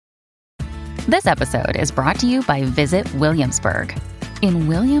This episode is brought to you by Visit Williamsburg. In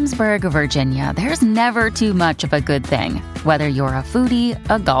Williamsburg, Virginia, there's never too much of a good thing. Whether you're a foodie,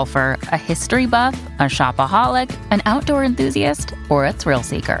 a golfer, a history buff, a shopaholic, an outdoor enthusiast, or a thrill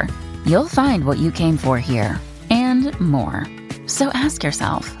seeker, you'll find what you came for here and more. So ask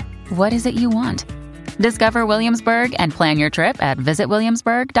yourself, what is it you want? Discover Williamsburg and plan your trip at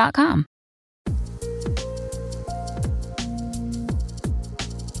visitwilliamsburg.com.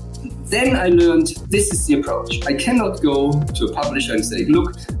 Then I learned this is the approach. I cannot go to a publisher and say,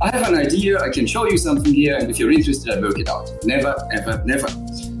 look, I have an idea, I can show you something here, and if you're interested, I'll work it out. Never, ever, never.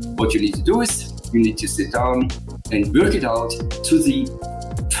 What you need to do is you need to sit down and work it out to the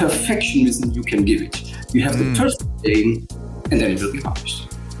perfectionism you can give it. You have the perfect game, and then it will be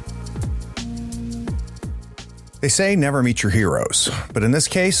published. They say never meet your heroes, but in this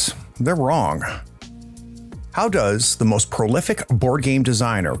case, they're wrong. How does the most prolific board game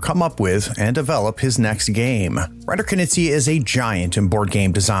designer come up with and develop his next game? Reiner Knizia is a giant in board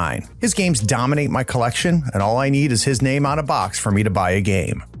game design. His games dominate my collection, and all I need is his name on a box for me to buy a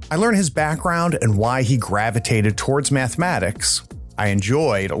game. I learn his background and why he gravitated towards mathematics. I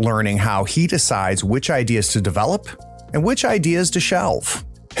enjoyed learning how he decides which ideas to develop and which ideas to shelve.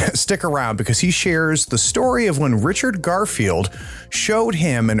 Stick around because he shares the story of when Richard Garfield showed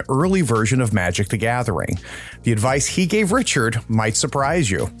him an early version of Magic the Gathering. The advice he gave Richard might surprise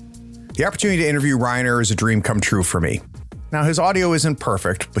you. The opportunity to interview Reiner is a dream come true for me. Now, his audio isn't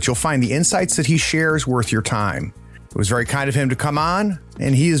perfect, but you'll find the insights that he shares worth your time. It was very kind of him to come on,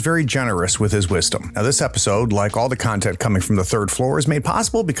 and he is very generous with his wisdom. Now, this episode, like all the content coming from the third floor, is made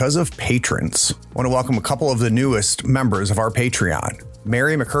possible because of patrons. I want to welcome a couple of the newest members of our Patreon.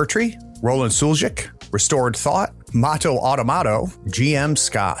 Mary McCurtry, Roland Suljic, Restored Thought, Mato Automato, GM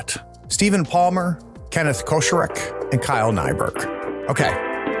Scott, Stephen Palmer, Kenneth Kosharek, and Kyle Nyberg.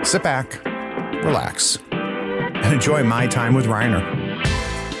 Okay, sit back, relax, and enjoy my time with Reiner.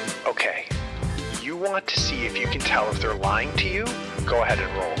 Okay, you want to see if you can tell if they're lying to you? Go ahead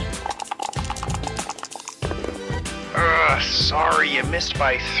and roll. Sorry, you missed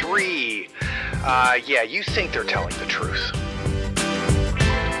by 3. Yeah, you think they're telling the truth.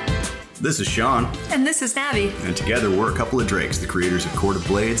 This is Sean. And this is Navi. And together we're a couple of Drakes, the creators of Court of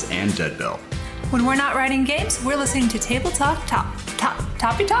Blades and Dead Bell. When we're not writing games, we're listening to Table Talk Talk.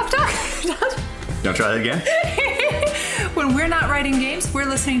 Toppy Talk Talk? Don't try that again? When we're not writing games, we're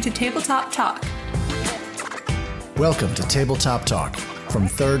listening to Tabletop Talk. Welcome to Tabletop Talk from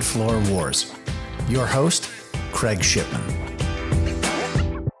Third Floor Wars. Your host, Craig Shipman.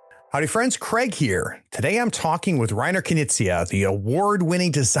 Howdy friends, Craig here. Today I'm talking with Reiner Knizia, the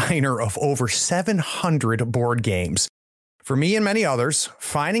award-winning designer of over 700 board games. For me and many others,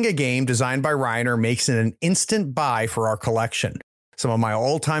 finding a game designed by Reiner makes it an instant buy for our collection. Some of my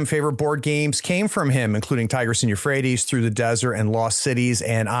all-time favorite board games came from him, including Tigris and Euphrates, Through the Desert, and Lost Cities,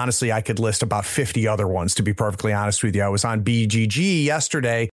 and honestly, I could list about 50 other ones, to be perfectly honest with you. I was on BGG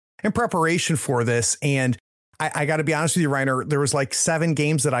yesterday in preparation for this, and I got to be honest with you, Reiner, there was like 7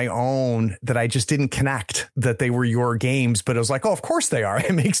 games that I own that I just didn't connect that they were your games, but it was like, oh, of course they are.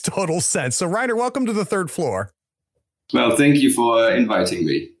 It makes total sense. So Reiner, welcome to the third floor. Well, thank you for inviting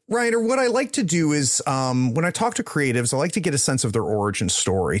me. Reiner, what I like to do is when I talk to creatives, I like to get a sense of their origin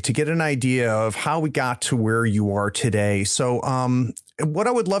story, to get an idea of how we got to where you are today. So what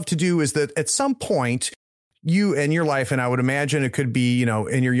I would love to do is that at some point, you and your life, and I would imagine it could be,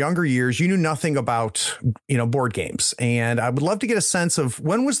 in your younger years, you knew nothing about, board games. And I would love to get a sense of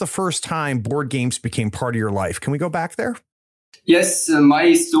when was the first time board games became part of your life? Can we go back there? Yes,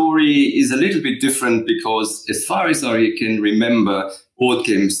 my story is a little bit different because as far as I can remember, board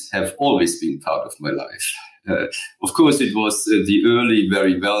games have always been part of my life. Of course, it was the early,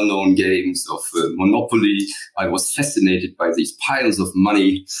 very well-known games of Monopoly. I was fascinated by these piles of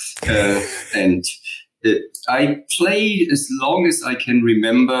money and I played as long as I can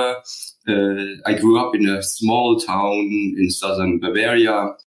remember. I grew up in a small town in southern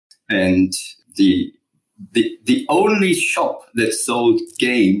Bavaria, and the only shop that sold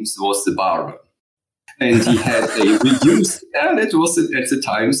games was the barber. And he had a reduced, that was it at the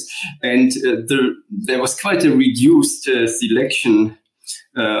times, and there was quite a reduced selection.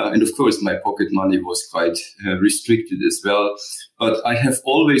 And of course, my pocket money was quite restricted as well. But I have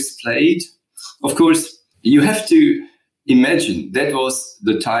always played. Of course, you have to imagine that was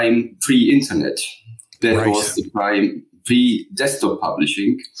the time pre-internet. That right. was the time pre-desktop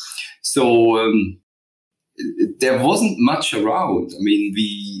publishing. So there wasn't much around. I mean,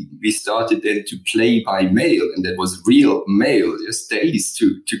 we started then to play by mail, and that was real mail. Yes, days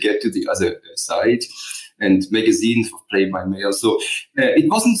to get to the other side. and magazines of play-by-mail. So it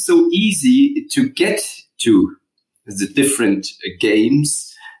wasn't so easy to get to the different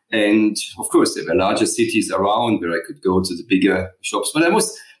games. And of course, there were larger cities around where I could go to the bigger shops. But I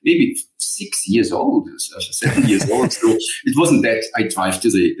was maybe 6 years old, 7 years old. So it wasn't that I drive to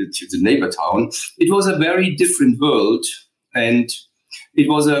the neighbor town. It was a very different world. And it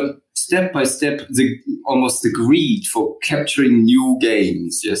was a step-by-step, almost the greed for capturing new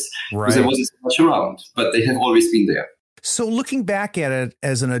games, yes, because there wasn't so much around, but they have always been there. So looking back at it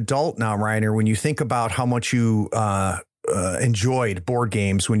as an adult now, Reiner, when you think about how much you enjoyed board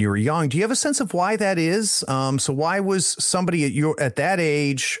games when you were young, do you have a sense of why that is? So why was somebody at that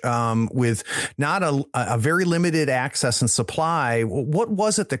age with not a very limited access and supply, what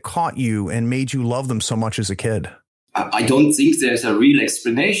was it that caught you and made you love them so much as a kid? I don't think there's a real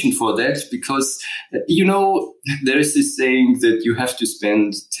explanation for that because, there is this saying that you have to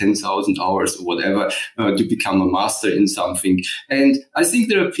spend 10,000 hours or whatever to become a master in something. And I think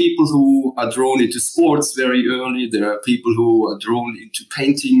there are people who are drawn into sports very early. There are people who are drawn into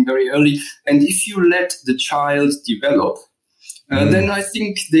painting very early. And if you let the child develop, then I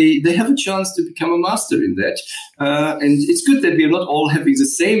think they have a chance to become a master in that. And it's good that we are not all having the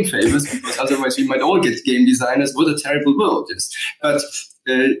same favors, because otherwise we might all get game designers. What a terrible world it is. But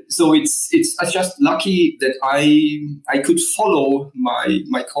so it's just lucky that I could follow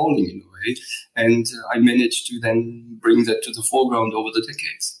my calling in a way. And I managed to then bring that to the foreground over the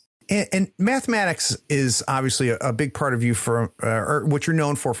decades. And mathematics is obviously a big part of you or what you're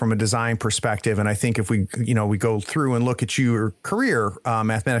known for from a design perspective. And I think if we go through and look at your career,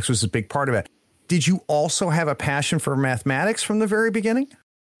 mathematics was a big part of it. Did you also have a passion for mathematics from the very beginning?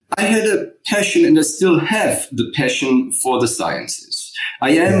 I had a passion, and I still have the passion for the sciences.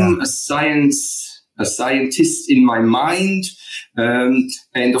 I am a scientist in my mind.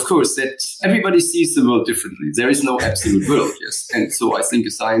 And of course, that everybody sees the world differently. There is no absolute world, yes. And so I think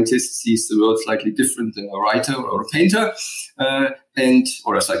a scientist sees the world slightly different than a writer or a painter,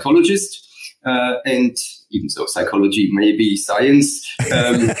 or a psychologist. And even so, psychology may be science.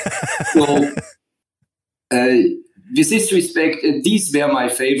 With this respect, these were my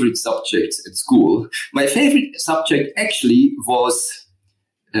favorite subjects at school. My favorite subject actually was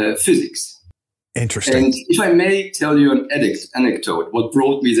physics. Interesting. And if I may tell you an anecdote, what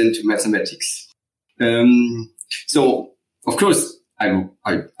brought me then to mathematics. So, of course, I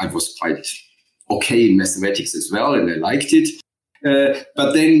was quite okay in mathematics as well, and I liked it.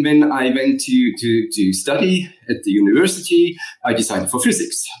 But then when I went to study at the university, I decided for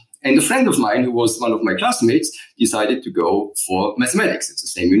physics. And a friend of mine, who was one of my classmates, decided to go for mathematics at the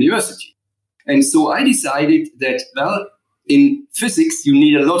same university. And so I decided that, in physics, you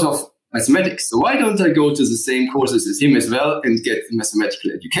need a lot of mathematics. So why don't I go to the same courses as him as well and get the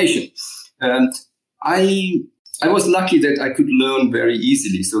mathematical education? And I was lucky that I could learn very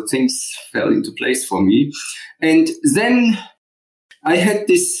easily. So things fell into place for me. And then I had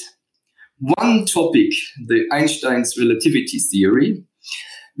this one topic, the Einstein's relativity theory,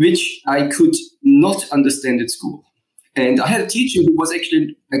 which I could not understand at school. And I had a teacher who was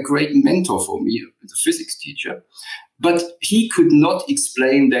actually a great mentor for me, the physics teacher, but he could not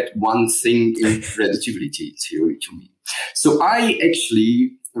explain that one thing in relativity theory to me. So I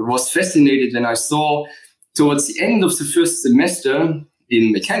actually was fascinated when I saw towards the end of the first semester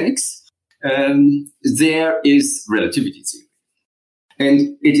in mechanics, there is relativity theory.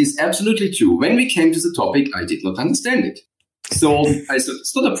 And it is absolutely true. When we came to the topic, I did not understand it. So I said,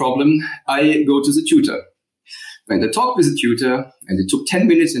 it's not a problem. I go to the tutor. Went and talked with the tutor, and it took 10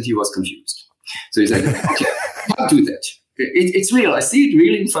 minutes, and he was confused. So he said, okay, I can't do that. It's real. I see it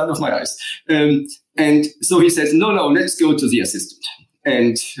really in front of my eyes. And so he says, no, let's go to the assistant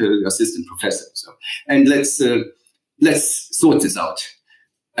and assistant professor. And let's sort this out.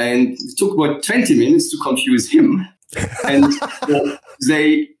 And it took about 20 minutes to confuse him. And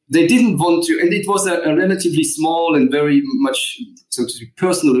they didn't want to, and it was a relatively small and very much, so to speak,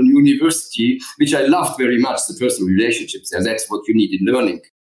 personal university, which I loved very much, the personal relationships there. That's what you need in learning.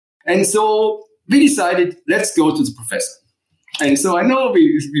 And so we decided, let's go to the professor. And so I know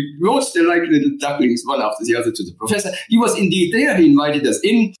we rode there like little ducklings, one after the other, to the professor. He was indeed there. He invited us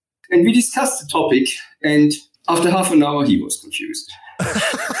in, and we discussed the topic. And after half an hour, he was confused.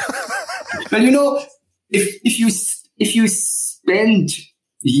 But if you spend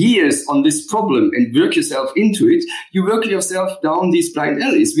years on this problem and work yourself into it, you work yourself down these blind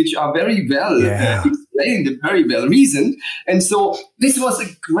alleys, which are very well explained and very well reasoned. And so this was a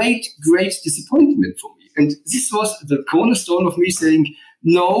great, great disappointment for me. And this was the cornerstone of me saying,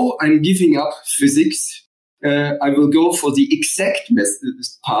 no, I'm giving up physics. I will go for the exact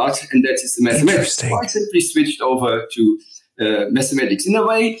part, and that is the mathematics. So I simply switched over to mathematics. In a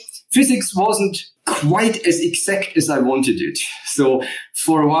way, physics wasn't quite as exact as I wanted it. So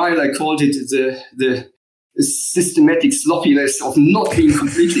for a while, I called it the systematic sloppiness of not being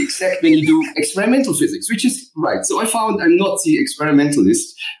completely exact when you do experimental physics, which is right. So I found I'm not the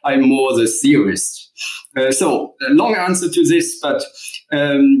experimentalist. I'm more the theorist. So a long answer to this, but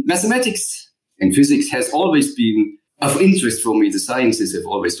mathematics and physics has always been of interest for me. The sciences have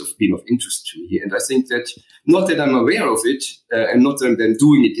always been of interest to me. And I think that, not that I'm aware of it, and not that I'm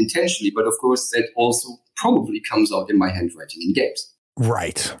doing it intentionally, but of course that also probably comes out in my handwriting in games.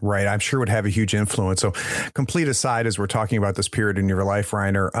 Right. I'm sure would have a huge influence. So complete aside, as we're talking about this period in your life,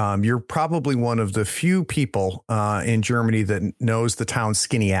 Reiner, you're probably one of the few people in Germany that knows the town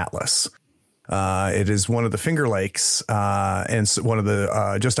Skinny Atlas. It is one of the Finger Lakes and one of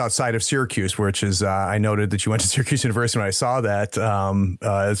the just outside of Syracuse, which is I noted that you went to Syracuse University when I saw that.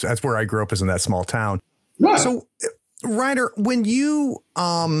 That's where I grew up, is in that small town. Right. So, Reiner, when you,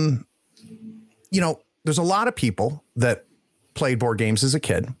 there's a lot of people that played board games as a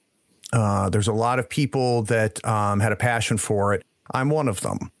kid. There's a lot of people that had a passion for it. I'm one of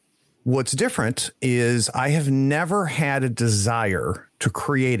them. What's different is I have never had a desire to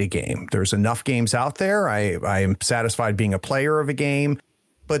create a game. There's enough games out there. I am satisfied being a player of a game,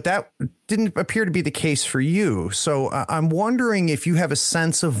 but that didn't appear to be the case for you. So I'm wondering if you have a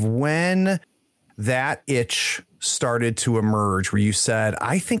sense of when that itch started to emerge, where you said,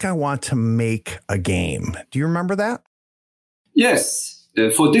 I think I want to make a game. Do you remember that? Yes.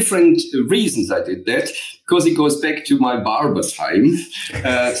 For different reasons I did that, because it goes back to my barber time,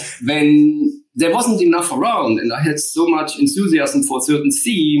 when there wasn't enough around and I had so much enthusiasm for certain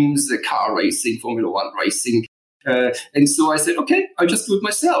themes, car racing, Formula One racing. And so I said, okay, I'll just do it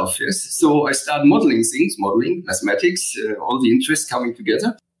myself. Yes. So I started modeling things, mathematics, all the interests coming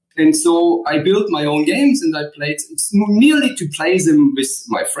together. And so I built my own games and I played merely to play them with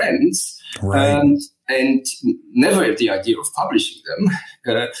my friends. Right. And never had the idea of publishing them.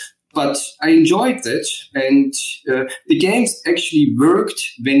 But I enjoyed that. And the games actually worked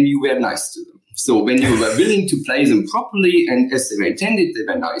when you were nice to them. So when you were willing to play them properly and as they were intended, they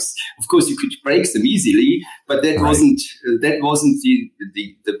were nice. Of course, you could break them easily, but that wasn't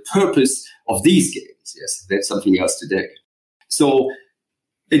the purpose of these games. Yes, that's something else today. So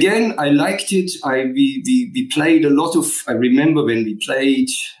again, I liked it. We played a lot of. I remember when we played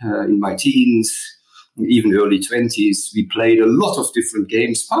in my teens, even early 20s, we played a lot of different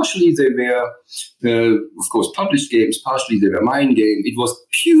games. Partially they were, of course, published games. Partially they were mine games. It was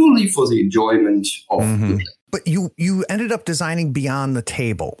purely for the enjoyment of the play. But you ended up designing beyond the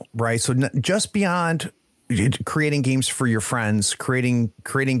table, right? So just beyond creating games for your friends, creating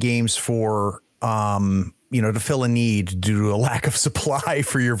games for, to fill a need due to a lack of supply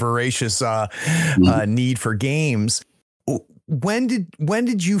for your voracious need for games. When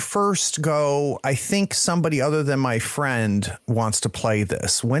did you first go, I think somebody other than my friend wants to play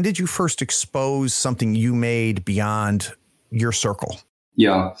this? When did you first expose something you made beyond your circle?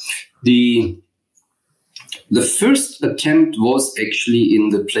 Yeah, the first attempt was actually in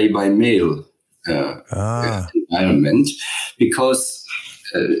the play-by-mail environment, because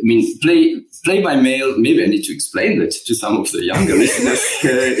play by mail, maybe I need to explain that to some of the younger listeners,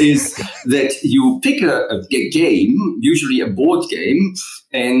 is that you pick a game, usually a board game,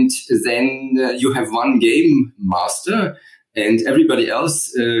 and then you have one game master and everybody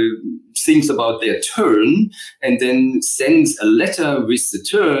else thinks about their turn and then sends a letter with the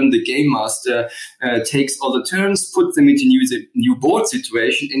turn. The game master takes all the turns, puts them into new board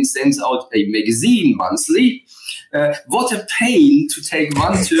situation and sends out a magazine monthly. What a pain to take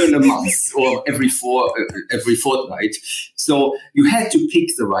one turn a month or every fortnight. So you had to pick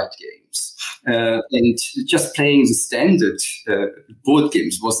the right games. And just playing the standard board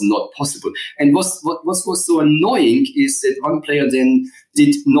games was not possible. And what was so annoying is that one player then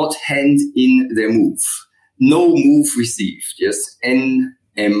did not hand in their move. No move received. Yes, NMR.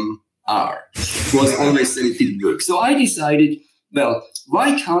 It was always that it didn't work. So I decided, well,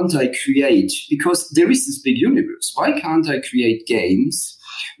 why can't I create, because there is this big universe, why can't I create games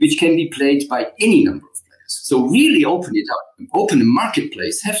which can be played by any number of players? So really open it up, open a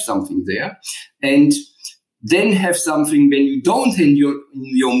marketplace, have something there, and then have something when you don't hand your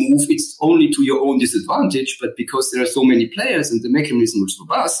move, it's only to your own disadvantage, but because there are so many players and the mechanism is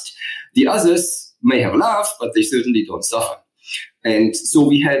robust, the others may have laughed, but they certainly don't suffer. And so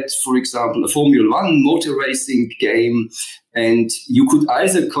we had, for example, a Formula One motor racing game, and you could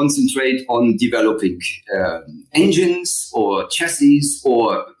either concentrate on developing engines or chassis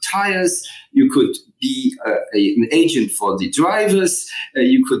or tires. You could be an agent for the drivers.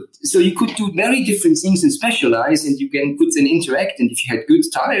 You could do very different things and specialize, and you could then interact. And if you had good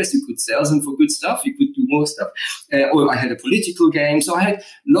tires, you could sell them for good stuff. You could do more stuff. Or I had a political game. So I had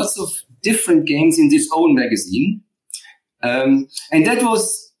lots of different games in this own magazine. And that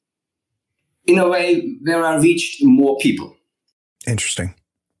was, in a way, where I reached more people. Interesting.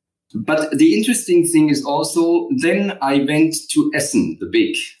 But the interesting thing is also, then I went to Essen, the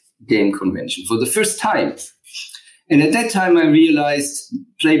big game convention, for the first time. And at that time, I realized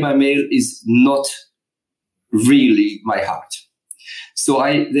play-by-mail is not really my heart. So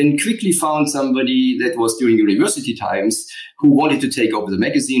I then quickly found somebody that was during university times who wanted to take over the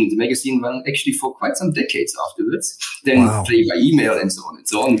magazine. And the magazine ran actually for quite some decades afterwards. Then play by email and so on and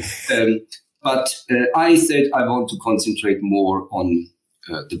so on. But I said I want to concentrate more on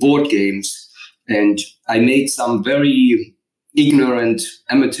the board games. And I made some very ignorant,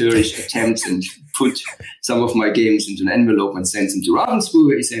 amateurish attempts and put some of my games into an envelope and sent them to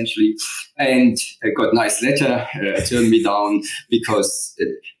Ravensburger, essentially. And I got a nice letter, turned me down because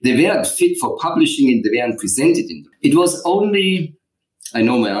they weren't fit for publishing and they weren't presented in them. It was only, I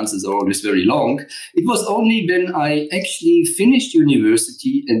know my answers are always very long, it was only when I actually finished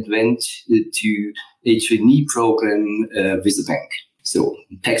university and went to a trainee program with a bank. So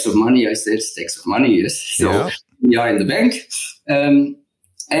packs of money, I said, stacks of money, yes. So we are in the bank.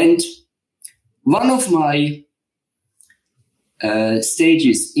 And one of my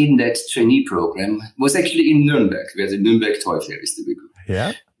stages in that trainee program was actually in Nuremberg, where the Nuremberg Toy Fair is to be good.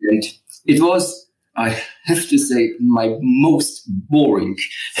 Yeah. And it was, I have to say, my most boring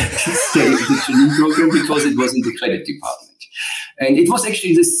stage in the trainee program because it was in the credit department. And it was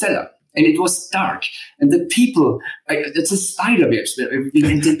actually the cellar. And it was dark. And the people, it's a spider webs.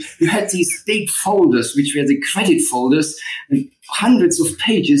 And you had these big folders, which were the credit folders, and hundreds of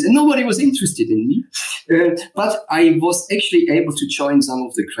pages, and nobody was interested in me. But I was actually able to join some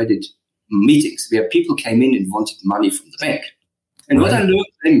of the credit meetings where people came in and wanted money from the bank. And what I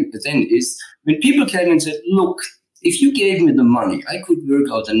learned then is when people came and said, look, if you gave me the money, I could work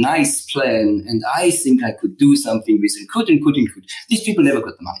out a nice plan, and I think I could do something with it, could. These people never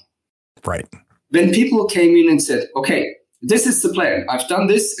got the money. Right. When people came in and said, okay, this is the plan. I've done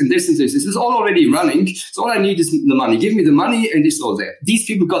this and this and this. This is all already running. So all I need is the money. Give me the money and it's all there. These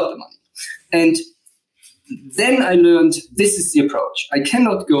people got the money. And then I learned this is the approach. I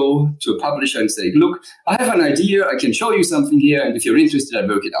cannot go to a publisher and say, look, I have an idea. I can show you something here. And if you're interested, I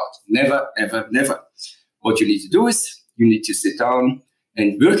work it out. Never, ever, never. What you need to do is you need to sit down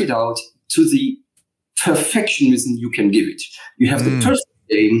and work it out to the perfectionism you can give it. You have the perfect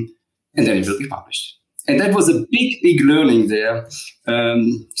game, and then it will be published. And that was a big learning there.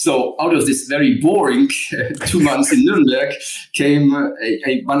 So out of this very boring 2 months in Nuremberg came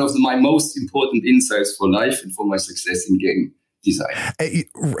one of my most important insights for life and for my success in game design.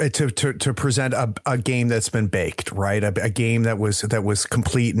 To present a game that's been baked, right? A game that was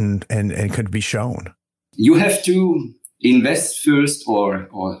complete and could be shown. You have to invest first or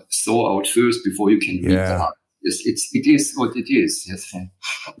sow out first before you can reap the harvest. Yes, it is what it is. Yes.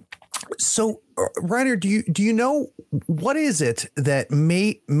 So, Reiner, do you know what is it that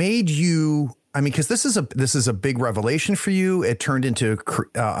made you? I mean, because this is a big revelation for you. It turned into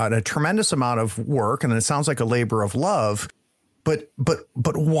a tremendous amount of work, and it sounds like a labor of love. But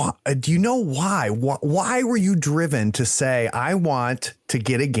why? Do you know why? Why were you driven to say, I want to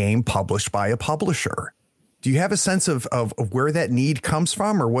get a game published by a publisher? Do you have a sense of where that need comes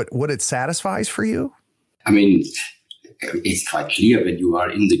from, or what it satisfies for you? I mean, it's quite clear when you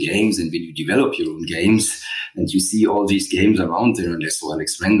are in the games and when you develop your own games and you see all these games around there, and I saw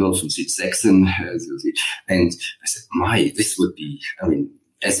Alex Randolph and Sid Saxon, and I said, this would be, I mean,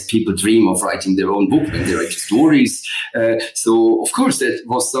 as people dream of writing their own book when they write stories. So, of course, that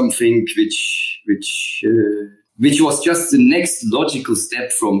was something which was just the next logical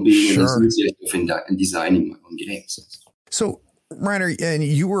step from being an enthusiast in designing my own games. So, Reiner, and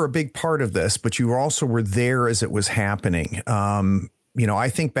you were a big part of this, but you also were there as it was happening. I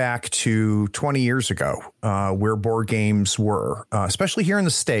think back to 20 years ago, where board games were, especially here in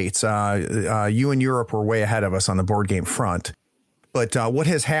the States. You and Europe were way ahead of us on the board game front. But what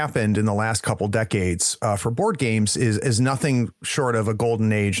has happened in the last couple decades for board games is nothing short of a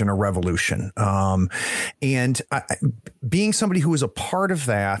golden age and a revolution. And being somebody who was a part of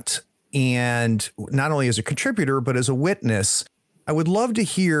that, and not only as a contributor, but as a witness, I would love to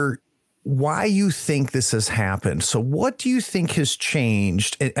hear why you think this has happened. So what do you think has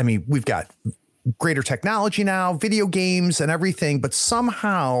changed? I mean, we've got greater technology now, video games and everything, but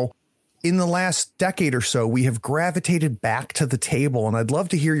somehow in the last decade or so, we have gravitated back to the table. And I'd love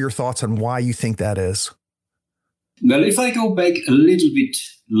to hear your thoughts on why you think that is. Well, if I go back a little bit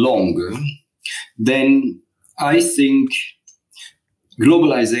longer, then I think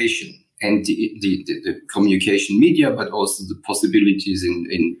globalization and the communication media, but also the possibilities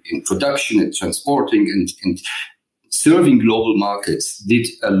in production and transporting and serving global markets did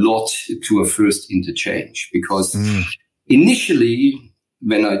a lot to a first interchange. Because initially,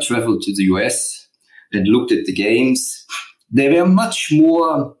 when I traveled to the US and looked at the games, they were much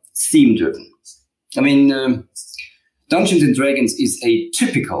more theme-driven. I mean, Dungeons and Dragons is a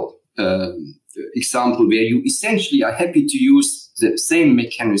typical example where you essentially are happy to use the same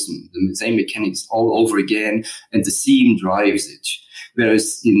mechanism, the same mechanics all over again, and the theme drives it.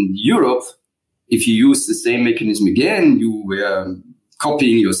 Whereas in Europe, if you use the same mechanism again, you were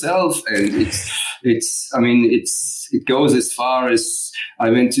copying yourself, and it goes as far as I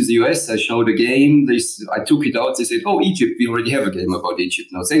went to the US, I showed a game, I took it out, they said, oh, Egypt, we already have a game about Egypt.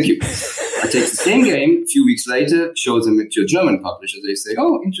 No, thank you. I take the same game, a few weeks later, show them to a German publisher. They say,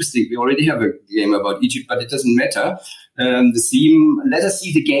 oh, interesting, we already have a game about Egypt, but it doesn't matter. The theme, let us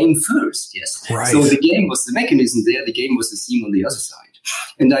see the game first, yes. Right. So the game was the mechanism there, the game was the theme on the other side.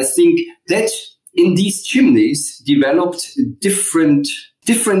 And I think that in these chimneys developed different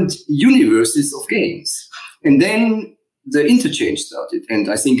universes of games. And then the interchange started. And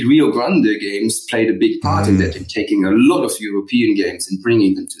I think Rio Grande games played a big part in that, in taking a lot of European games and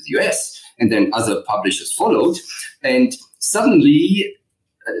bringing them to the US. And then other publishers followed. And suddenly,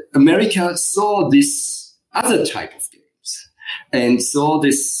 America saw this other type of games and saw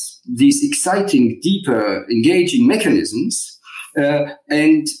these exciting, deeper, engaging mechanisms.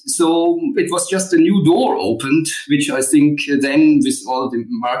 And so it was just a new door opened, which I think then with all the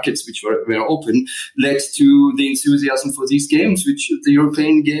markets which were open led to the enthusiasm for these games, which the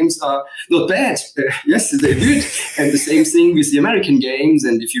European games are not bad. Yes, they're good. And the same thing with the American games.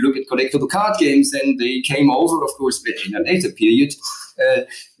 And if you look at collectible card games, then they came over, of course, in a later period,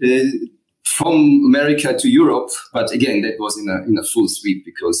 from America to Europe. But again, that was in a full sweep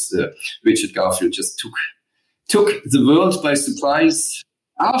because Richard Garfield just took the world by surprise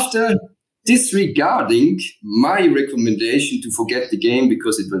after disregarding my recommendation to forget the game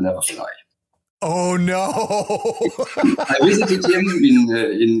because it will never fly. Oh, no. I visited him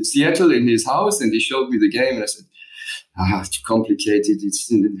in Seattle in his house, and he showed me the game, and I said, too complicated.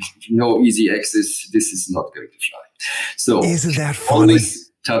 It's no easy access. This is not going to fly. So isn't that funny?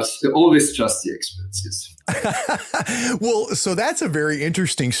 Always trust the experts, yes. Well, so that's a very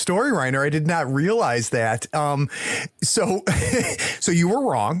interesting story, Reiner. I did not realize that. So you were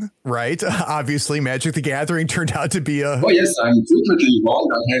wrong, right? Obviously, Magic the Gathering turned out to be Oh, yes, I'm totally wrong.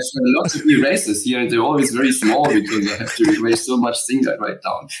 I have lots of erasers here, and they're always very small because I have to erase so much things I write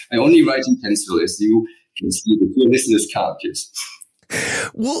down. I only write in pencil, as you can see. The poor listeners can't, yes.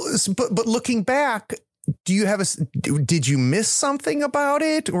 Well, but looking back, did you miss something about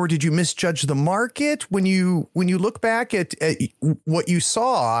it, or did you misjudge the market when you look back at what you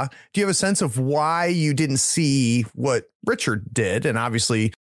saw? Do you have a sense of why you didn't see what Richard did, and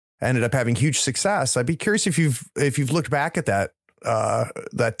obviously ended up having huge success? I'd be curious if you've looked back at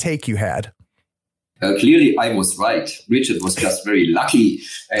that take you had. Clearly, I was right. Richard was just very lucky,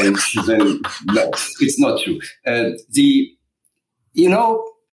 and then no, it's not true.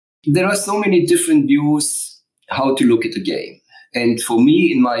 There are so many different views how to look at a game. And for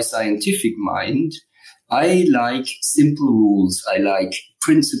me, in my scientific mind, I like simple rules. I like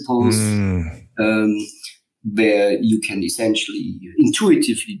principles where you can essentially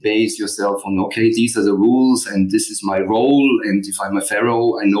intuitively base yourself on, okay, these are the rules and this is my role. And if I'm a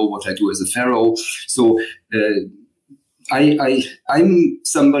pharaoh, I know what I do as a pharaoh. So I'm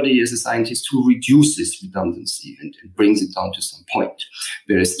somebody as a scientist who reduces redundancy and brings it down to some point.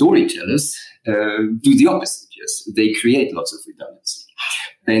 Whereas storytellers do the opposite. Yes, they create lots of redundancy.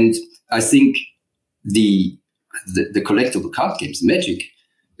 And I think the collectible card games, Magic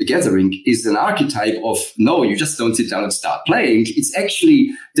the Gathering, is an archetype of, no, you just don't sit down and start playing. It's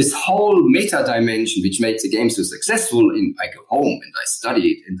actually this whole meta dimension which makes the game so successful. I go home and I study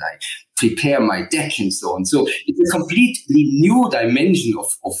it and I prepare my deck and so on. So it's a completely new dimension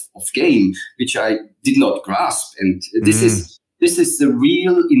of game, which I did not grasp. And this is the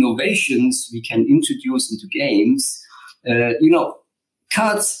real innovations we can introduce into games.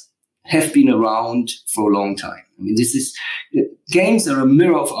 Cards have been around for a long time. I mean, games are a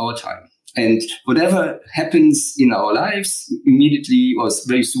mirror of our time. And whatever happens in our lives immediately or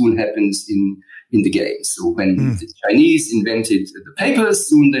very soon happens in the game. So when the Chinese invented the papers,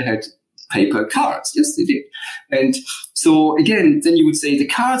 soon they had paper cards. Yes, they did. And so again, then you would say the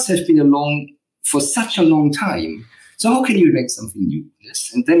cards have been along for such a long time. So how can you invent something new? Yes.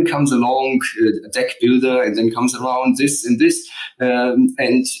 And then comes along a deck builder, and then comes around this and this.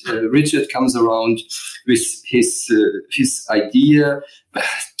 And Richard comes around with his idea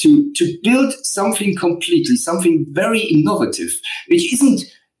to build something completely, something very innovative, which isn't,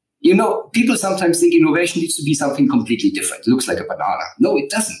 people sometimes think innovation needs to be something completely different. It looks like a banana. No, it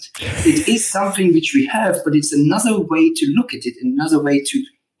doesn't. It is something which we have, but it's another way to look at it, another way to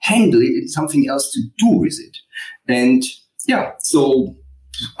handle it, and something else to do with it. And so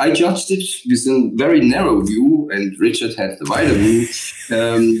I judged it with a very narrow view, and Richard had the wider view.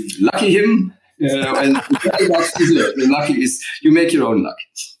 Lucky him. And the lucky is you make your own luck.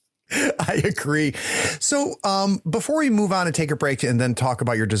 I agree. So before we move on and take a break and then talk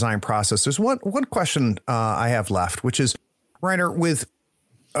about your design process, there's one question I have left, which is, Reiner, with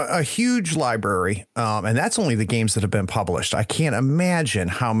a huge library, and that's only the games that have been published. I can't imagine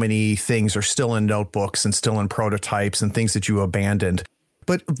how many things are still in notebooks and still in prototypes and things that you abandoned.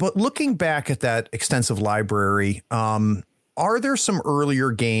 But looking back at that extensive library, are there some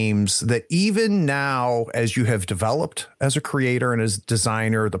earlier games that even now, as you have developed as a creator and as a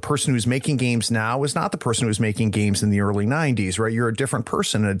designer, the person who's making games now is not the person who's making games in the early 90s, right? You're a different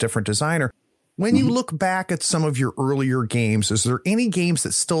person and a different designer. When you look back at some of your earlier games, is there any games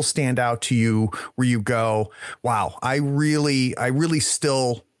that still stand out to you where you go, wow, I really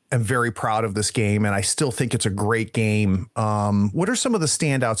still am very proud of this game and I still think it's a great game? What are some of the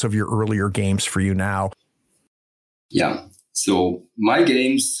standouts of your earlier games for you now? Yeah. So my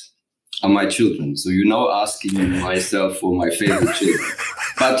games are my children. So you're now asking myself for my favorite children.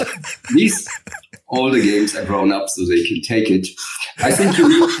 But all the games are grown up, so they can take it. I think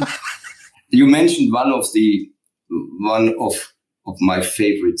you mentioned one of my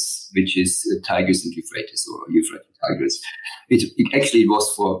favorites, which is Tigris and Euphrates, or Euphrates Tigris. It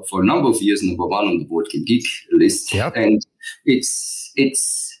was for a number of years number one on the Board Game Geek list. Yep. And it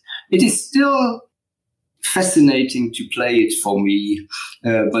is still fascinating to play it for me,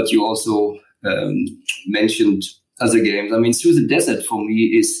 but you also mentioned other games. I mean, Through the Desert for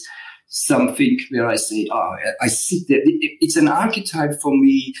me is something where I say, I sit there. It's an archetype for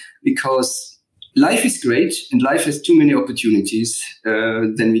me because life is great and life has too many opportunities.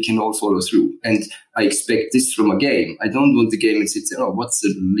 Then we can all follow through. And I expect this from a game. I don't want the game and sit there, what's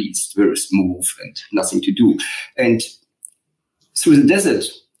the least worst move and nothing to do. And Through the Desert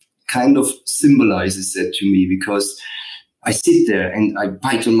kind of symbolizes that to me, because I sit there and I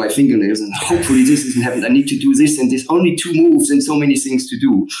bite on my fingernails and hopefully this doesn't happen. I need to do this and there's only 2 moves and so many things to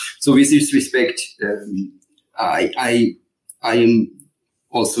do. So with this respect, I am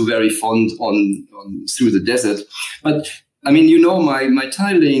also very fond on Through the Desert. But I mean, my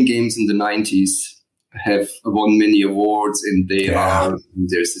tile laying games in the 90s have won many awards, and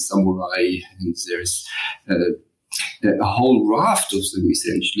there's the Samurai, and there's a whole raft of them,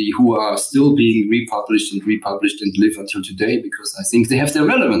 essentially, who are still being republished and live until today, because I think they have their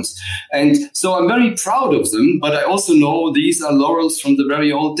relevance. And so I'm very proud of them, but I also know these are laurels from the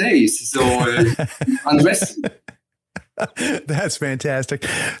very old days. So unresting. That's fantastic.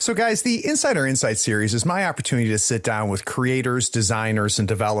 So guys, the Insider Insight series is my opportunity to sit down with creators, designers, and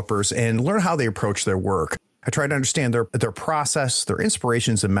developers and learn how they approach their work. I try to understand their process, their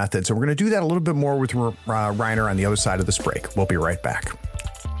inspirations and methods. And we're going to do that a little bit more with Reiner on the other side of this break. We'll be right back.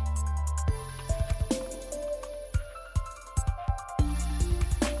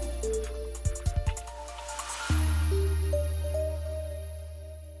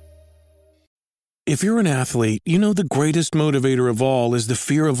 If you're an athlete, you know the greatest motivator of all is the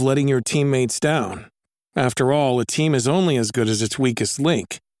fear of letting your teammates down. After all, a team is only as good as its weakest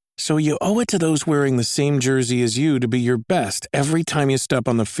link. So you owe it to those wearing the same jersey as you to be your best every time you step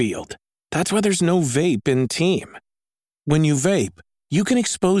on the field. That's why there's no vape in team. When you vape, you can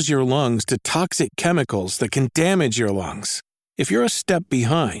expose your lungs to toxic chemicals that can damage your lungs. If you're a step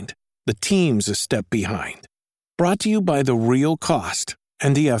behind, the team's a step behind. Brought to you by The Real Cost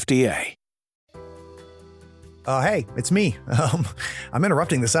and the FDA. Hey, it's me. I'm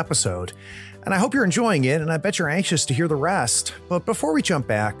interrupting this episode, and I hope you're enjoying it, and I bet you're anxious to hear the rest. But before we jump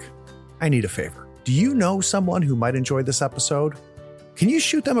back, I need a favor. Do you know someone who might enjoy this episode? Can you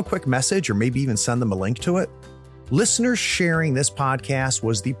shoot them a quick message or maybe even send them a link to it? Listeners sharing this podcast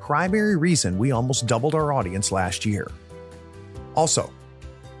was the primary reason we almost doubled our audience last year. Also,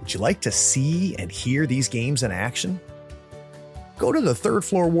 would you like to see and hear these games in action? go to the Third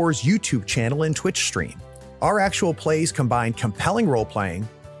Floor Wars YouTube channel and Twitch stream. Our actual plays combine compelling role-playing,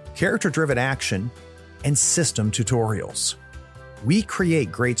 character-driven action, and system tutorials. We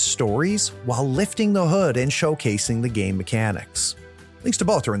create great stories while lifting the hood and showcasing the game mechanics. Links to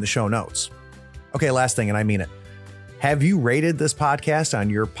both are in the show notes. Okay, last thing, and I mean it. Have you rated this podcast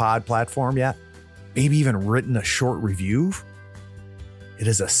on your pod platform yet? Maybe even written a short review? It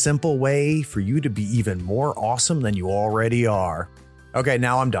is a simple way for you to be even more awesome than you already are. Okay,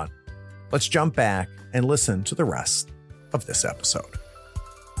 now I'm done. Let's jump back and listen to the rest of this episode.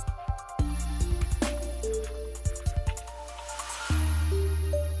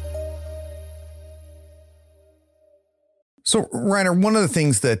 So, Reiner, one of the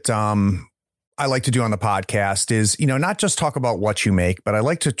things that I like to do on the podcast is, not just talk about what you make, but I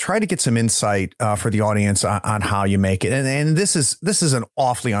like to try to get some insight for the audience on how you make it. And this is an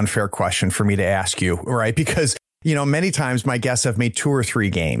awfully unfair question for me to ask you, right? Because, many times my guests have made 2 or 3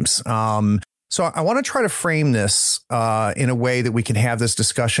 games. So I want to try to frame this in a way that we can have this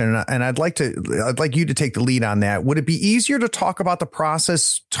discussion. And I'd like you to take the lead on that. Would it be easier to talk about the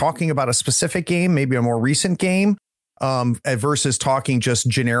process, talking about a specific game, maybe a more recent game, versus talking just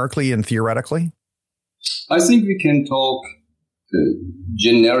generically and theoretically? I think we can talk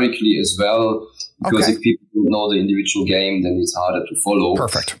generically as well, because if people don't know the individual game, then it's harder to follow.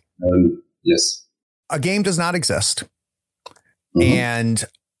 Perfect. Yes. A game does not exist. Mm-hmm. And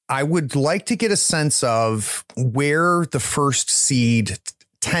I would like to get a sense of where the first seed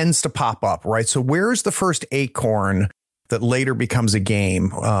tends to pop up, right? So where's the first acorn that later becomes a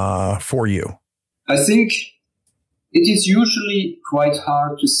game for you? I think it is usually quite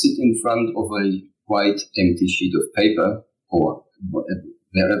hard to sit in front of a white empty sheet of paper or whatever,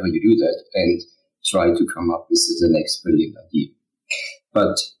 wherever you do that, and try to come up with the next brilliant idea.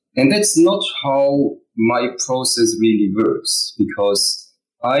 And that's not how my process really works, because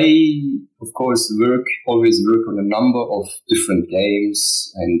I, of course, always work on a number of different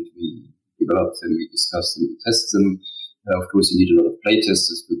games, and we develop them, we discuss them, we test them. Of course, you need a lot of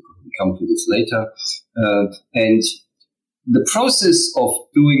playtesters. We'll probably come to this later. And the process of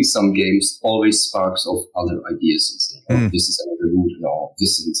doing some games always sparks off other ideas and say, this is another route, or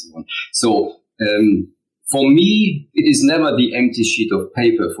this and so on. So for me, it is never the empty sheet of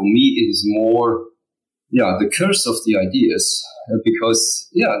paper. For me, it is more, the curse of the ideas, because,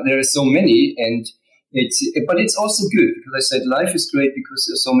 there are so many, but it's also good, because I said life is great because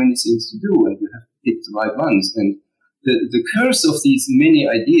there's so many things to do, and you have to pick the right ones. And the curse of these many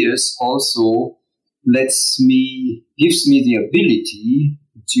ideas also gives me the ability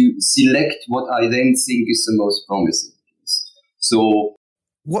to select what I then think is the most promising. So,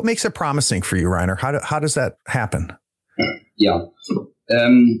 what makes it promising for you, Reiner? How does that happen? Yeah.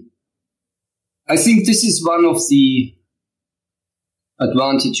 I think this is one of the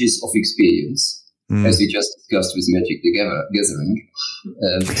advantages of experience, as we just discussed with Magic the Gathering.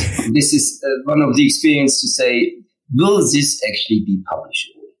 This is one of the experience to say, will this actually be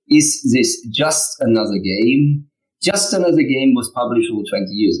publishable? Is this just another game? Just another game was publishable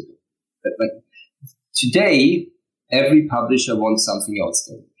 20 years ago. But today, every publisher wants something else.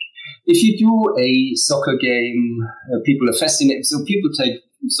 If you do a soccer game, people are fascinated. So people take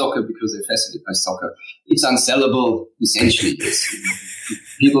soccer because they're fascinated by soccer. It's unsellable, essentially.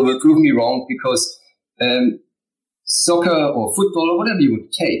 People will prove me wrong, because soccer or football or whatever you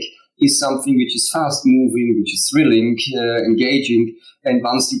would take is something which is fast-moving, which is thrilling, engaging, and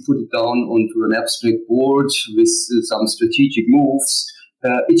once you put it down onto an abstract board with some strategic moves,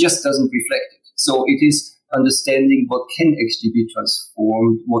 it just doesn't reflect it. So it is understanding what can actually be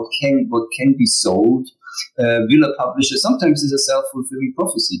transformed, what can be sold. Will a publisher, sometimes it's a self-fulfilling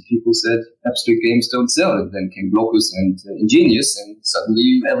prophecy. People said abstract games don't sell, and then came Locus and Ingenious, and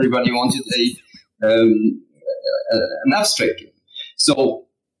suddenly everybody wanted an abstract game. So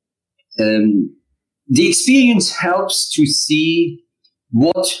the experience helps to see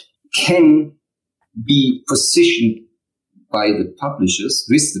what can be positioned by the publishers,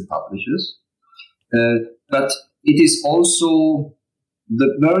 with the publishers, but it is also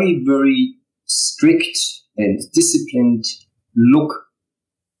the very, very strict and disciplined look.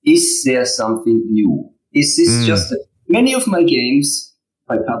 Is there something new? Is this just many of my games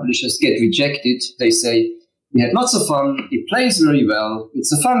by publishers get rejected. They say, we had lots of fun, it plays very well,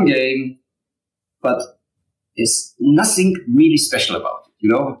 it's a fun game, but there's nothing really special about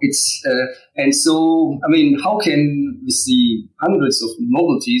it, It's and so, how can, with the hundreds of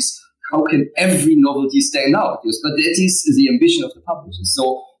novelties, how can every novelty stand out? Yes, but that is the ambition of the publishers.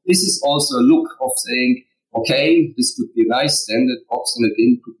 So this is also a look of saying, okay, this could be a nice standard box, and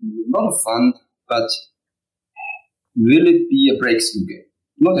again, could be a lot of fun, but will it be a breakthrough game?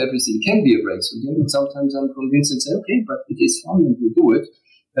 Not everything can be a breakthrough game, but sometimes I'm convinced and say, okay, but it is fun and we'll do it.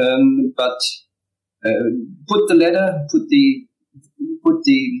 But put the ladder, put the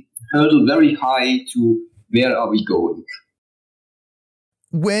hurdle very high to where are we going.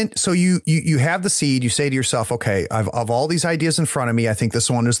 So you have the seed, you say to yourself, okay, of all these ideas in front of me, I think this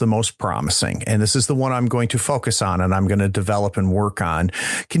one is the most promising. And this is the one I'm going to focus on and I'm going to develop and work on.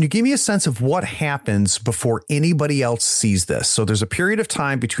 Can you give me a sense of what happens before anybody else sees this? So there's a period of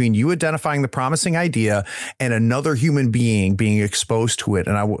time between you identifying the promising idea and another human being being exposed to it.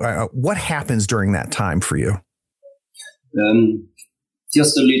 And what happens during that time for you?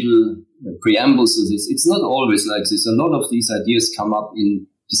 Just a little preamble to this. It's not always like this. A lot of these ideas come up in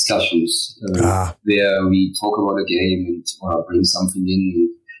discussions where we talk about a game or bring something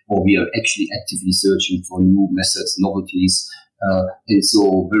in, or we are actually actively searching for new methods, novelties. And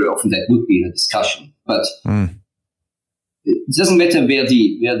so very often that would be a discussion. But it doesn't matter where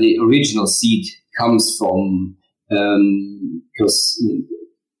the original seed comes from, because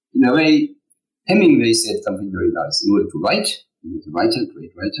in a way, Hemingway said something very nice. In order to write, you need a writer,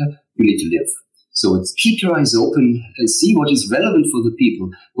 great writer, you need to live. So it's keep your eyes open and see what is relevant for the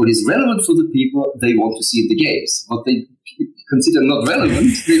people. What is relevant for the people, they want to see in the games. What they consider not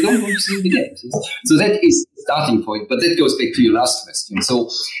relevant, they don't want to see in the games. So that is the starting point. But that goes back to your last question. So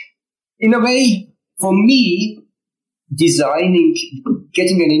in a way, for me, designing,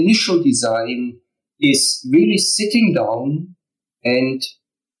 getting an initial design is really sitting down and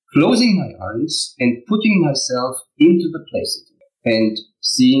closing my eyes and putting myself into the place and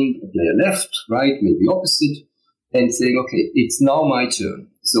seeing a player left, right, maybe opposite, and saying, okay, it's now my turn.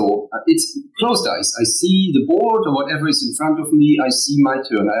 So it's closed eyes. I see the board or whatever is in front of me. I see my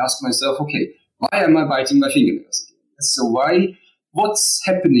turn. I ask myself, okay, why am I biting my fingernails again? So what's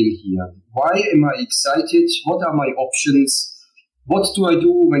happening here? Why am I excited? What are my options? What do I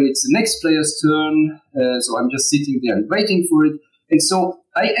do when it's the next player's turn? So I'm just sitting there and waiting for it. And so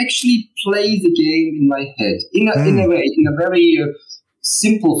I actually play the game in my head in a very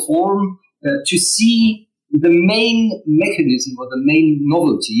simple form to see the main mechanism or the main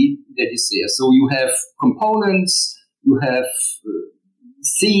novelty that is there. So you have components, you have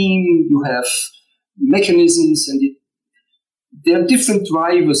theme, you have mechanisms, and there are different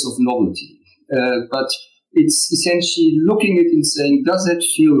drivers of novelty. But it's essentially looking at it and saying, does that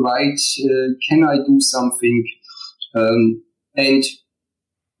feel right? Can I do something? And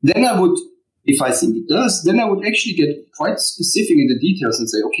then I would, if I think it does, then I would actually get quite specific in the details and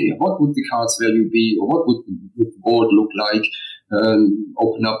say, okay, what would the card's value be, or what would the board look like?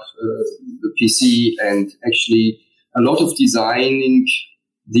 Open up the PC, and actually a lot of designing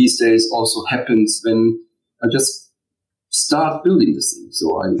these days also happens when I just start building this thing.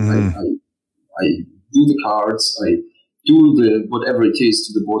 So I do the cards, I do the whatever it is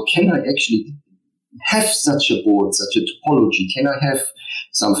to the board. Can I actually have such a board, such a topology? Can I have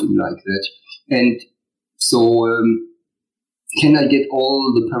something like that? And so can I get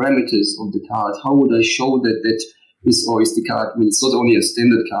all the parameters of the card? How would I show that is, or is the card, I mean, it's not only a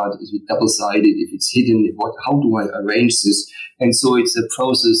standard card, is it double-sided, if it's hidden, how do I arrange this? And so it's a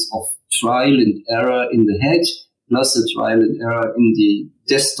process of trial and error in the head, plus a trial and error in the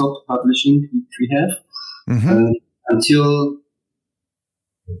desktop publishing which we have, until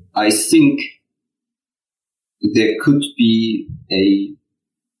I think there could be a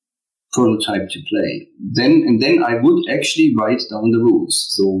prototype to play. Then I would actually write down the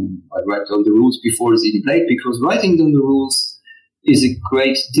rules. So I write down the rules before it's even played, because writing down the rules is a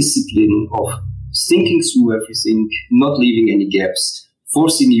great discipline of thinking through everything, not leaving any gaps,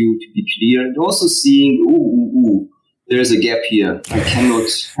 forcing you to be clear, and also seeing, there's a gap here. I cannot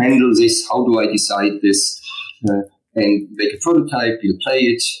handle this. How do I decide this? And make a prototype, you play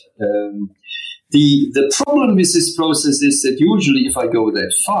it. The problem with this process is that usually if I go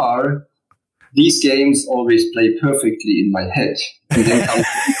that far, these games always play perfectly in my head. And then comes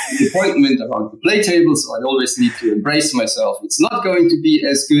the disappointment around the play table, so I always need to embrace myself. It's not going to be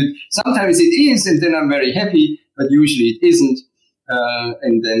as good. Sometimes it is, and then I'm very happy, but usually it isn't.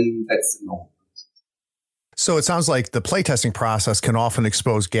 And then that's the normal. So it sounds like the playtesting process can often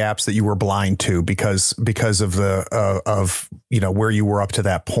expose gaps that you were blind to because of the where you were up to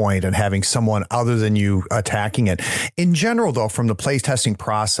that point and having someone other than you attacking it. In general, though, from the playtesting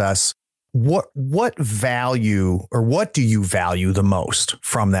process, what value or what do you value the most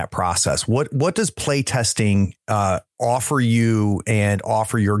from that process? What does playtesting offer you and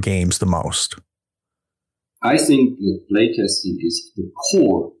offer your games the most? I think that playtesting is the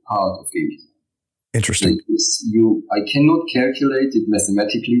core part of game design. Interesting. I cannot calculate it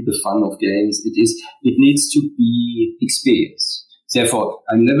mathematically, the fun of games. It needs to be experienced. Therefore,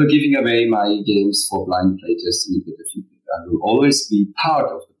 I'm never giving away my games for blind playtesting. I will always be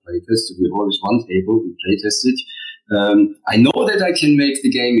part of the playtest. We always one table, we playtest it. I know that I can make the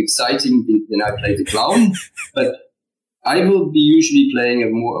game exciting when I play the clown, but I will be usually playing a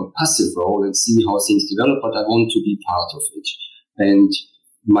more passive role and see how things develop, but I want to be part of it. And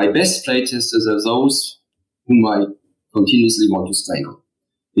my best playtesters are those whom I continuously want to strangle,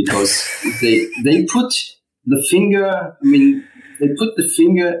 because they put the finger, they put the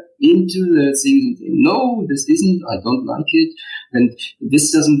finger into the thing and say, no, this isn't, I don't like it, and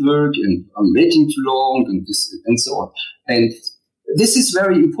this doesn't work, and I'm waiting too long, and this, and so on. And this is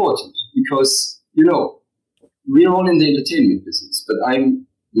very important because, we're all in the entertainment business, but I'm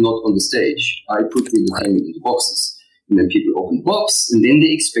not on the stage. I put the entertainment into boxes. And then people open the box, and then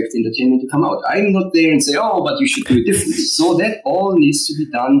they expect entertainment to come out. I'm not there and say, oh, but you should do it differently. So that all needs to be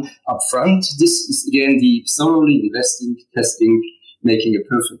done up front. This is, again, the thoroughly investing, testing, making a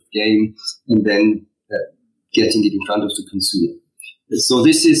perfect game, and then getting it in front of the consumer. So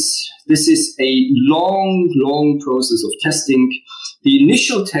this is a long process of testing. The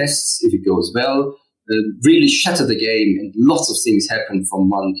initial tests, if it goes well, really shatter the game, and lots of things happen from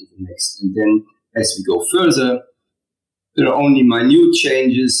one to the next. And then as we go further, there are only minute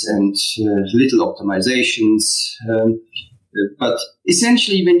changes and little optimizations. But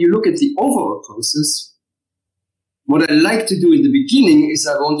essentially, when you look at the overall process, what I like to do in the beginning is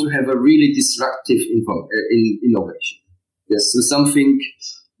I want to have a really disruptive innovation. Yes, so something,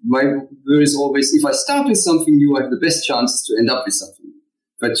 my view is always, if I start with something new, I have the best chances to end up with something new.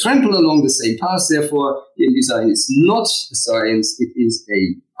 If I trample along the same path, therefore, game design is not a science, it is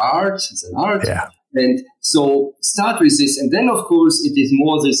an art. It's an art. Yeah. And so start with this. And then, of course, it is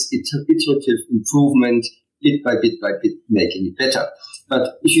more this iterative improvement, bit by bit, making it better.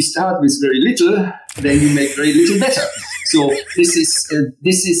 But if you start with very little, then you make very little better. So this is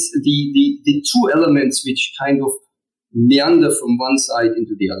the two elements which kind of meander from one side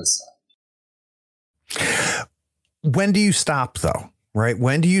into the other side. When do you stop, though? Right?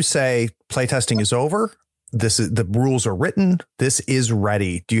 When do you say playtesting is over? The rules are written. This is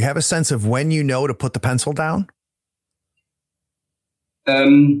ready. Do you have a sense of when you know to put the pencil down?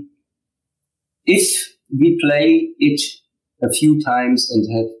 If we play it a few times and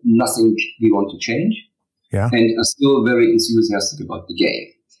have nothing we want to change, and are still very enthusiastic about the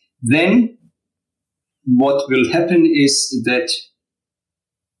game, then what will happen is that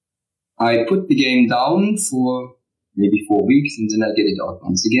I put the game down for maybe 4 weeks, and then I get it out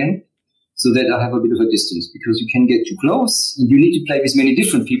once again, so that I have a bit of a distance, because you can get too close and you need to play with many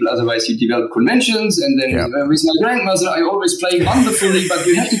different people. Otherwise you develop conventions, and then with my grandmother, I always play wonderfully, but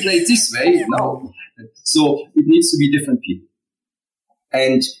you have to play it this way. No. So it needs to be different people.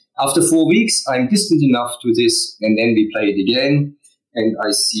 And after 4 weeks, I'm distant enough to this, and then we play it again, and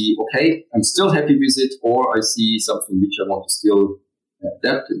I see, okay, I'm still happy with it, or I see something which I want to still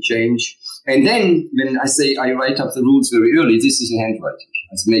adapt and change. And then when I say I write up the rules very early, this is a handwriting.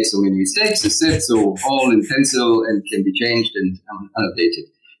 I make so many mistakes, as said, so all in pencil and can be changed and annotated.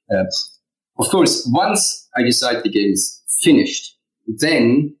 Of course, once I decide the game is finished,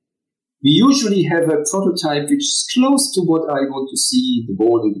 then we usually have a prototype which is close to what I want to see, the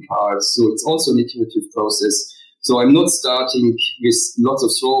board and the cards. So it's also an iterative process. So I'm not starting with lots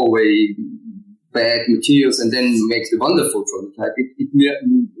of throwaway bad materials and then make the wonderful prototype. It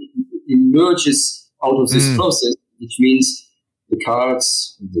emerges out of this process, which means the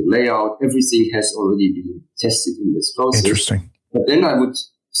cards, the layout, everything has already been tested in this process. Interesting. But then I would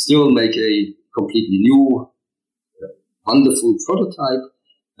still make a completely new, wonderful prototype,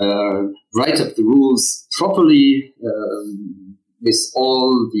 write up the rules properly, with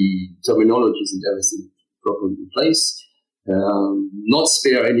all the terminologies and everything properly in place, not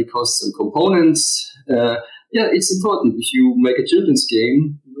spare any costs and components. It's important. If you make a children's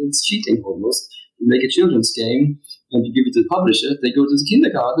game, it's cheating almost. You make a children's game and you give it to the publisher, they go to the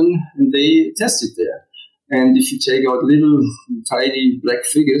kindergarten and they test it there. And if you take out little tiny black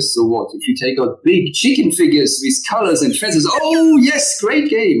figures, so what? If you take out big chicken figures with colors and feathers, oh yes, great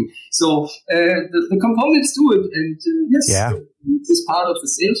game. So the components do it, and it's part of the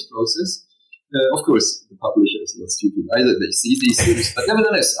sales process. Of course, the publisher is not stupid either. They see these things, but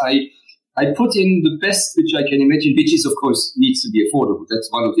nevertheless, I put in the best which I can imagine, which is, of course, needs to be affordable. That's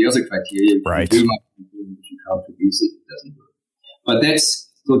one of the other criteria. Right. If you can't produce it, it doesn't work. But that's,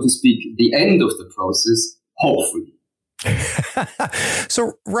 so to speak, the end of the process, hopefully.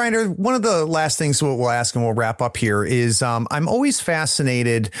 So, Reiner, one of the last things we'll ask and we'll wrap up here is I'm always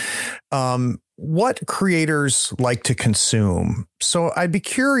fascinated what creators like to consume. So I'd be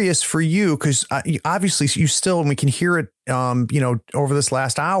curious for you, because obviously you still, and we can hear it, over this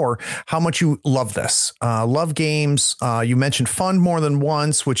last hour, how much you love this, love games. You mentioned fun more than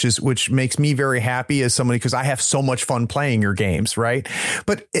once, which makes me very happy as somebody, because I have so much fun playing your games. Right.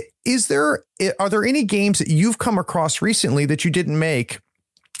 But are there any games that you've come across recently that you didn't make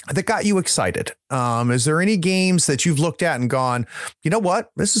that got you excited? Is there any games that you've looked at and gone, you know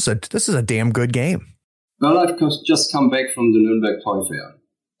what, this is a damn good game? Well, I've just come back from the Nuremberg Toy Fair,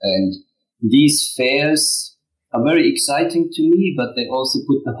 and these fairs are very exciting to me, but they also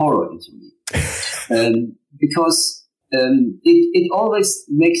put the horror into me, because it always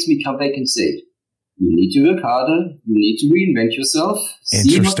makes me come back and say, you need to work harder, you need to reinvent yourself,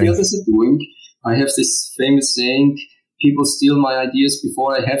 see what the others are doing. I have this famous saying, people steal my ideas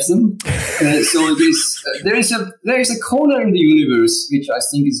before I have them. So there is a corner in the universe which I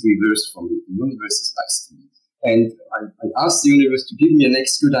think is reversed for me. The universe is nice to me. And I asked the universe to give me a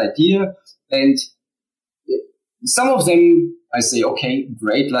next good idea. And some of them I say, okay,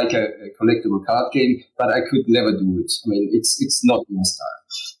 great, like a collectible card game, but I could never do it. I mean, it's not my style.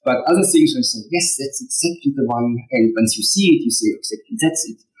 But other things I say, yes, that's exactly the one. And once you see it, you say, exactly, that's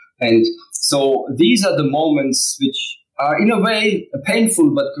it. And so these are the moments which are in a way a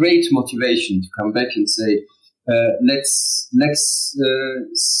painful but great motivation to come back and say, let's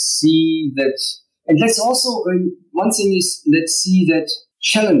see that. And let's also, one thing is, let's see that,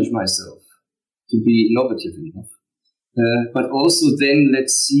 challenge myself to be innovative enough. But also then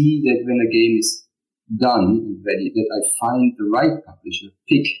let's see that when a game is done and ready, that I find the right publisher,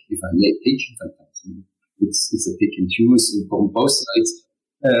 pick, if I may pick, sometimes it's a pick and choose on both sides,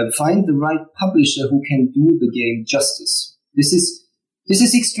 find the right publisher who can do the game justice. This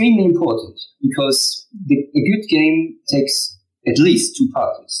is extremely important, because a good game takes at least two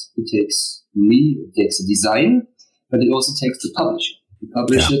parties. It takes me, it takes a designer, but it also takes the publisher. The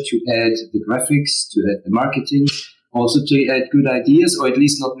publisher to add the graphics, to add the marketing, also to add good ideas, or at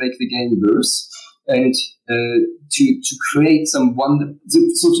least not make the game worse, and to create some wonder,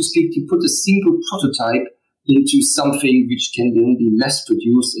 so to speak, to put a single prototype into something which can then be mass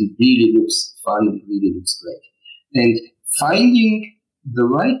produced and really looks fun and really looks great. And finding the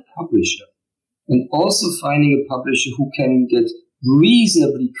right publisher, and also finding a publisher who can get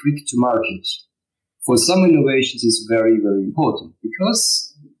reasonably quick to market for some innovations is very, very important,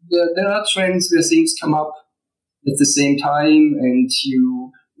 because there are trends where things come up at the same time, and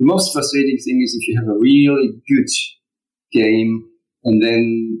the most frustrating thing is if you have a really good game and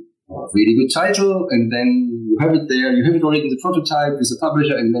then a really good title, and then you have it there, you have it already in the prototype with a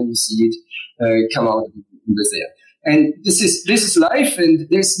publisher, and then you see it come out in the there. And this is life, and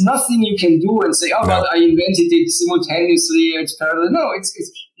there's nothing you can do and say, but I invented it simultaneously, it's parallel. No, it's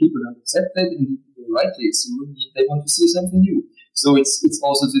people don't accept that, and rightly, they want to see something new. So it's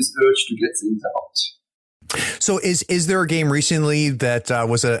also this urge to get things out. So is there a game recently that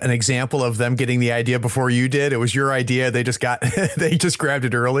was an example of them getting the idea before you did? It was your idea. They just grabbed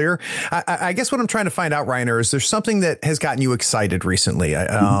it earlier. I guess what I'm trying to find out, Reiner, is there something that has gotten you excited recently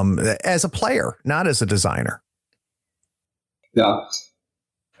as a player, not as a designer? Yeah.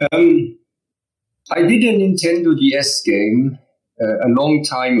 I did a Nintendo DS game a long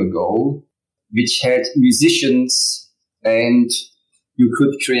time ago, which had musicians, and you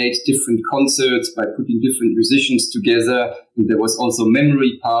could create different concerts by putting different musicians together. And there was also a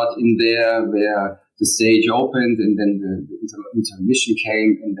memory part in there where the stage opened and then the intermission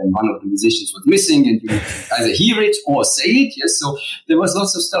came, and then one of the musicians was missing, and you could either hear it or say it. Yes, so there was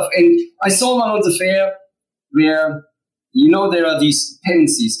lots of stuff. And I saw one on the fair where, there are these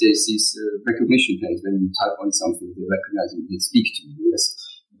pens these days, these recognition pens. When you type on something, they recognize it, they speak to you. Yes.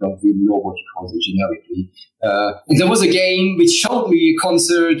 Don't really know what you call it generically. And there was a game which showed me a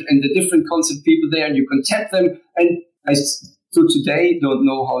concert and the different concert people there, and you can tap them. And I to today don't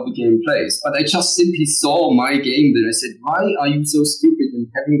know how the game plays, but I just simply saw my game there. I said, why are you so stupid in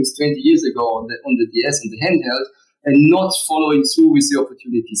having this 20 years ago on the DS and the handheld and not following through with the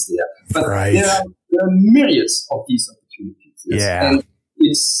opportunities there? But there are myriads of these opportunities. Yes? Yeah. And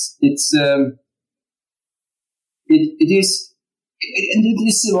it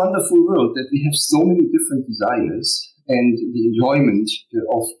is a wonderful world that we have so many different designers, and the enjoyment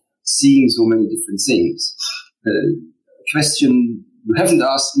of seeing so many different things. The question you haven't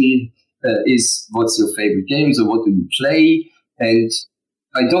asked me is, what's your favorite games, or what do you play? And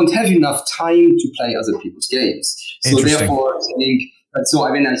I don't have enough time to play other people's games. So therefore, I think,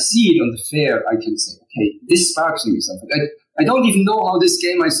 when I see it on the fair, I can say, okay, this sparks me something. I don't even know how this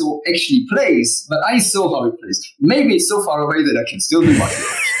game I saw actually plays, but I saw how it plays. Maybe it's so far away that I can still do my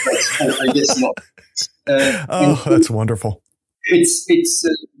but I guess not. That's wonderful.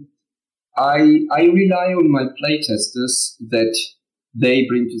 I rely on my playtesters that they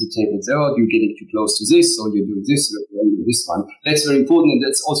bring to the table and say, oh, you're getting too close to this, or you're doing this, or you're doing this one. That's very important, and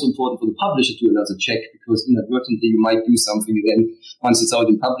that's also important for the publisher to do another check, because inadvertently you might do something, and then once it's out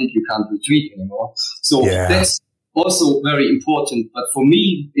in public, you can't retreat anymore. So that's also very important. But for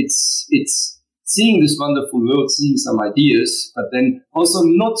me, it's seeing this wonderful world, seeing some ideas, but then also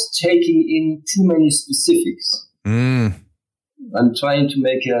not taking in too many specifics. I'm trying to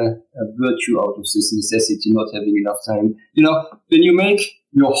make a virtue out of this necessity, not having enough time. When you make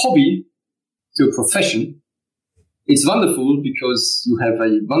your hobby to a profession, it's wonderful because you have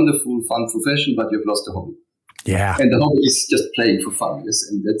a wonderful, fun profession, but you've lost the hobby. Yeah. And the hobby is just playing for fun. Yes?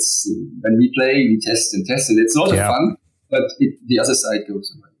 And that's when we play, we test, and it's a lot of fun, but the other side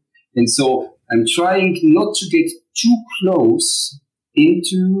goes away. And so I'm trying not to get too close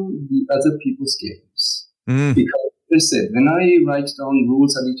into the other people's games. Because I said, when I write down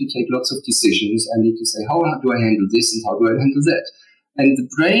rules, I need to take lots of decisions. I need to say, how do I handle this and how do I handle that? And the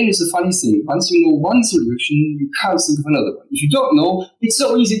brain is a funny thing. Once you know one solution, you can't think of another one. If you don't know, it's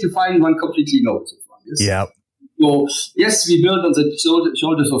so easy to find one completely innovative one. Yes? Yeah. So, yes, we build on the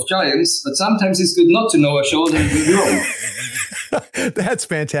shoulders of giants, but sometimes it's good not to know a shoulder and build your own. That's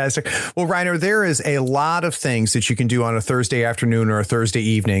fantastic. Well, Reiner, there is a lot of things that you can do on a Thursday afternoon or a Thursday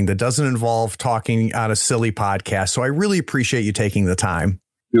evening that doesn't involve talking on a silly podcast. So I really appreciate you taking the time.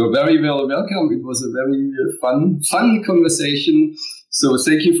 You're very well welcome. It was a very fun conversation. So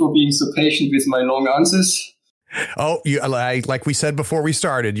thank you for being so patient with my long answers. Oh, like we said before we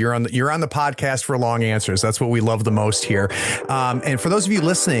started, you're on the podcast for long answers. That's what we love the most here. And for those of you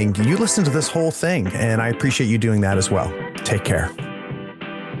listening, you listen to this whole thing, and I appreciate you doing that as well. Take care.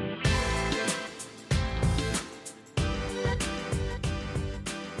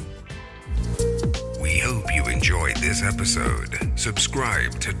 We hope you enjoyed this episode.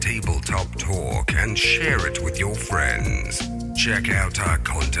 Subscribe to Tabletop Talk and share it with your friends. Check out our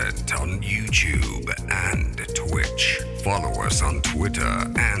content on YouTube and Twitch. Follow us on Twitter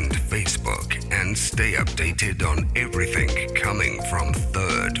and Facebook and stay updated on everything coming from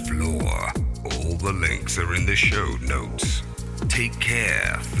Third Floor. All the links are in the show notes. Take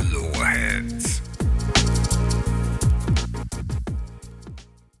care, floorheads.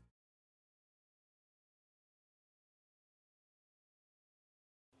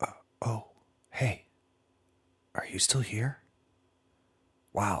 Oh, hey, are you still here?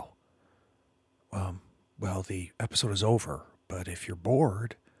 Wow. Well, the episode is over, but if you're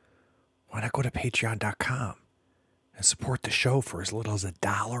bored, why not go to patreon.com and support the show for as little as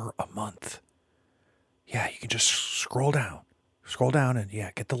 $1 a month? Yeah, you can just scroll down and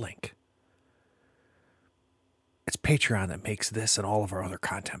get the link. It's Patreon that makes this and all of our other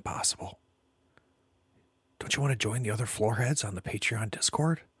content possible. Don't you want to join the other floorheads on the Patreon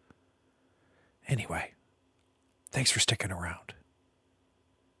Discord? Anyway, thanks for sticking around.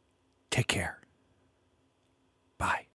 Take care. Bye.